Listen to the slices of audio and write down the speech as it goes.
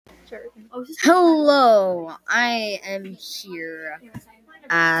Hello, I am here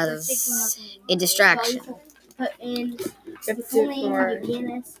as a distraction.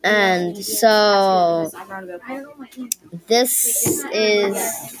 And so this is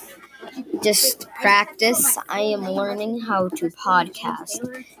just practice. I am learning how to podcast.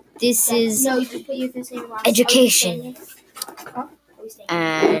 This is education.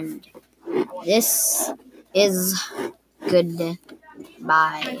 And this is goodbye.